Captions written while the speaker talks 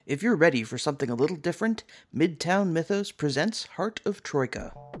If you're ready for something a little different, Midtown Mythos presents Heart of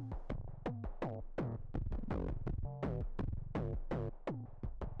Troika.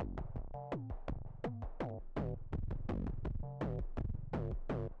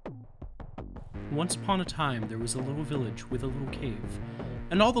 Once upon a time, there was a little village with a little cave,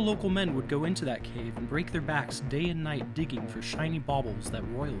 and all the local men would go into that cave and break their backs day and night digging for shiny baubles that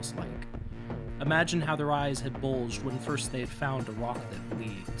royals like. Imagine how their eyes had bulged when first they had found a rock that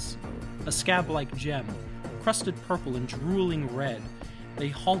bleeds. A scab-like gem, crusted purple and drooling red. They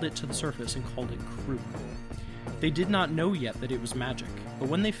hauled it to the surface and called it Krug. They did not know yet that it was magic, but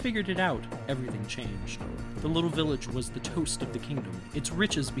when they figured it out, everything changed. The little village was the toast of the kingdom. Its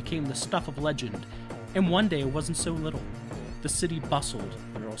riches became the stuff of legend, and one day it wasn't so little. The city bustled,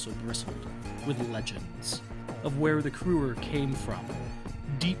 but it also bristled, with legends of where the Kruger came from.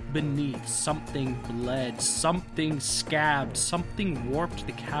 Deep beneath, something bled, something scabbed, something warped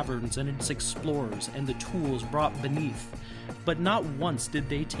the caverns and its explorers and the tools brought beneath. But not once did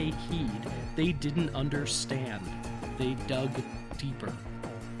they take heed. They didn't understand. They dug deeper.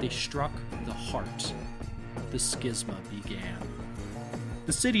 They struck the heart. The schisma began.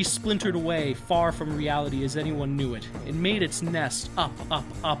 The city splintered away, far from reality as anyone knew it. It made its nest up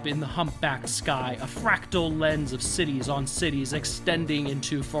in the humpbacked sky, a fractal lens of cities on cities extending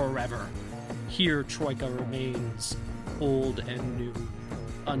into forever. Here Troika remains, old and new,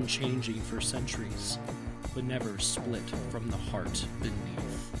 unchanging for centuries, but never split from the heart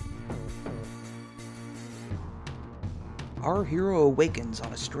beneath. Our hero awakens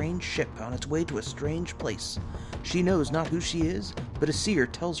on a strange ship on its way to a strange place. She knows not who she is, but a seer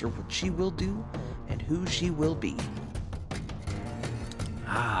tells her what she will do and who she will be.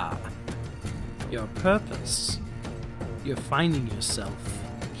 Ah, your purpose. You're finding yourself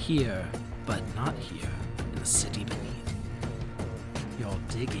here, but not here, in the city beneath. You're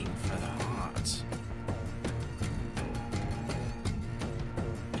digging for the heart.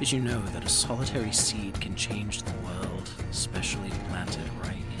 Did you know that a solitary seed can change the world, especially planted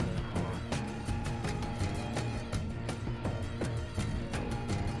right in the heart?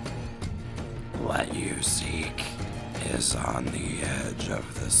 What you seek is on the edge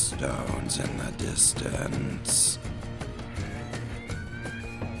of the stones in the distance.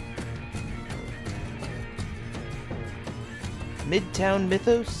 Midtown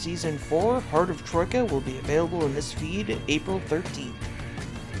Mythos Season 4, Heart of Troika, will be available in this feed April 13th.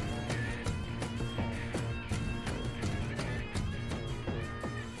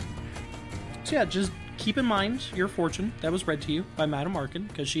 So yeah, just keep in mind your fortune that was read to you by Madame Arkin,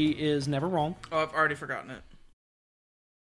 because she is never wrong. Oh, I've already forgotten it.